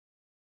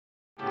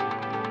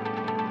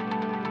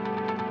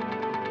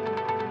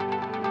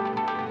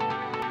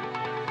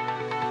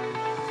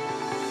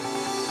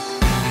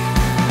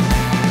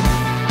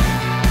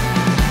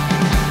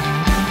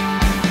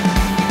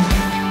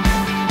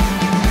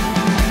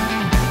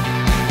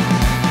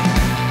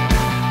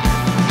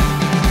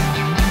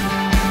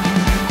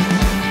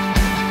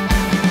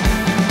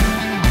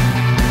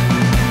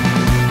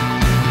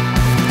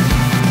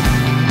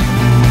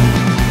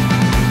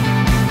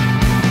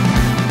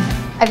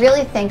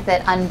think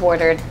that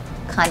unbordered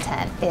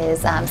content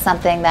is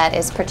something that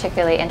is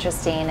particularly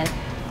interesting. And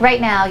right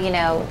now, you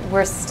know,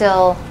 we're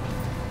still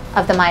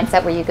of the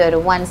mindset where you go to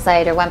one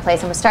site or one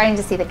place, and we're starting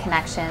to see the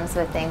connections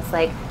with things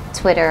like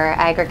Twitter,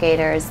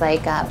 aggregators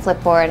like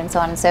Flipboard, and so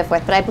on and so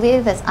forth. But I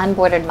believe this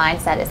unbordered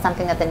mindset is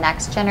something that the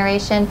next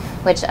generation,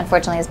 which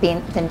unfortunately has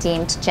been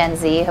deemed Gen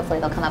Z, hopefully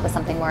they'll come up with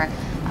something more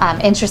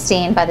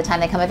interesting by the time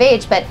they come of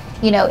age, but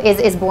you know,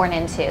 is born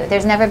into.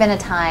 There's never been a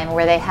time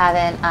where they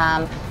haven't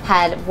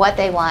had what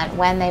they want,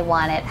 when they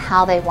want it,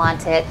 how they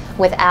want it,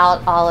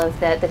 without all of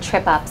the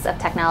trip-ups of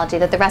technology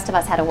that the rest of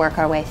us had to work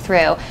our way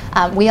through.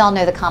 We all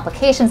know the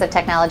complications of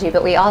technology,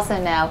 but we also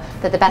know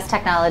that the best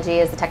technology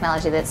is the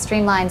technology that's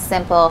streamlined,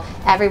 simple,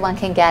 everyone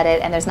can get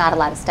it, and there's not a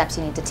lot of steps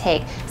you need to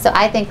take. So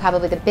I think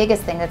probably the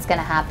biggest thing that's going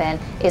to happen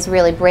is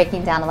really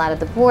breaking down a lot of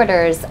the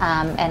borders,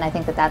 and I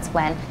think that that's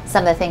when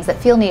some of the things that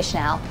feel niche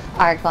now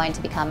are going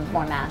to become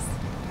more mass.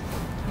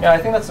 Yeah, I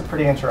think that's a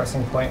pretty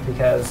interesting point,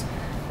 because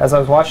as I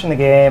was watching the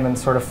game and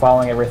sort of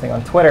following everything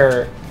on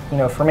Twitter, you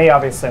know, for me,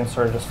 obviously, I'm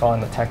sort of just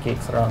following the tech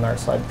geeks that are on there,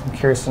 so I'm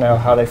curious to know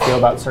how they feel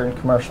about certain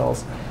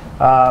commercials.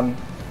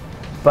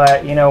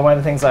 But you know, one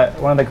of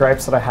the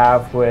gripes that I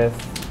have with,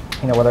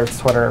 you know, whether it's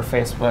Twitter or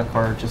Facebook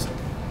or just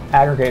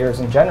aggregators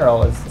in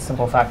general, is the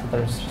simple fact that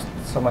there's just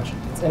so much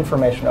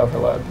information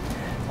overload.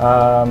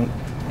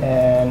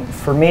 And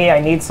for me,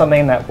 I need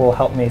something that will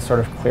help me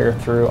sort of clear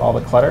through all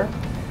the clutter.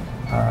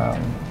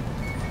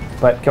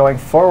 But going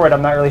forward,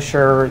 I'm not really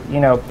sure, you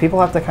know, people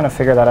have to kind of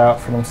figure that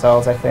out for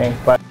themselves, I think.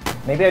 But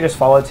maybe I just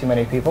follow too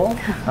many people.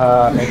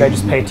 Maybe I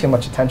just pay too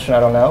much attention, I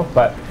don't know.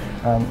 But,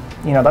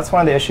 you know, that's one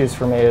of the issues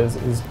for me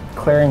is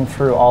clearing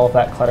through all of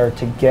that clutter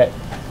to get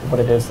what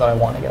it is that I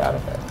want to get out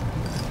of it.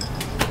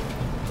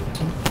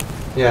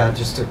 Yeah,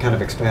 just to kind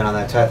of expand on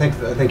that too, I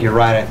think you're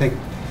right. I think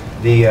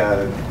the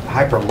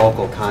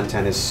hyper-local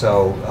content is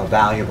so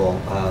valuable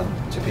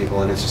to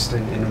people, and it's just,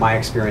 in my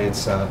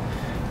experience,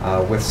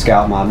 with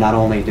ScoutMob, not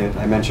only did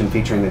I mention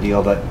featuring the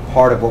deal, but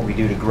part of what we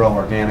do to grow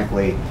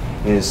organically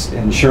is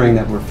ensuring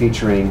that we're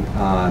featuring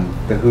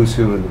the who's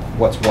who and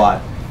what's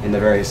what in the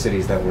various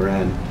cities that we're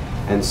in.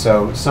 And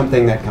so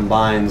something that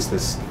combines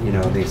this, you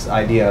know, this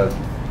idea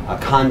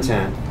of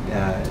content,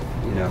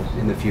 you know,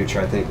 in the future,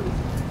 I think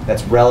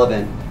that's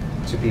relevant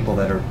to people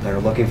that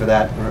are looking for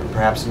that. Or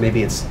perhaps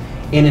maybe it's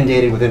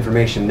inundated with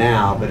information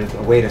now, but it's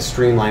a way to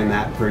streamline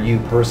that for you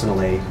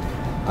personally.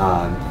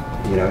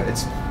 You know,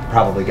 it's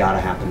probably got to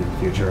happen in the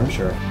future, I'm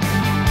sure.